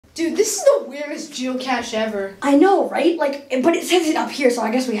Dude, this is the weirdest geocache ever. I know, right? Like, but it says it up here, so I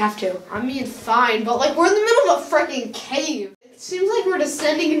guess we have to. I mean, fine, but like we're in the middle of a freaking cave. It seems like we're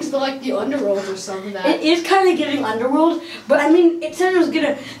descending into the underworld or something. It is kind of giving underworld, but I mean, it said it was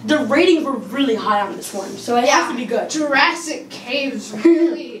gonna. The ratings were really high on this one, so it has to be good. Jurassic caves,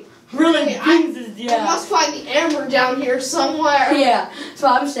 really. Yeah. I must find the amber down here somewhere. Yeah, that's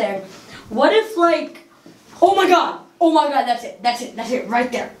what I'm saying. What if like, oh my god, that's it,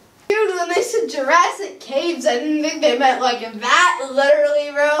 right there. Dude, when they said Jurassic caves, I didn't think they meant like that,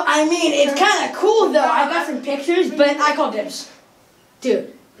 literally, bro. I mean, it's kind of cool though. I got some pictures, but I call dibs.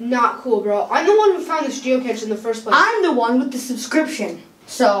 Dude, not cool, bro. I'm the one who found this geocache in the first place. I'm the one with the subscription.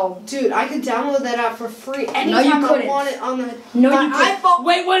 So, dude, I could download that app for free anytime I want it on the iPhone.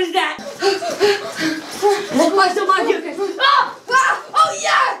 Wait, what is that? That's my geocache. Oh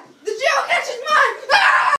yeah! The geocache is mine!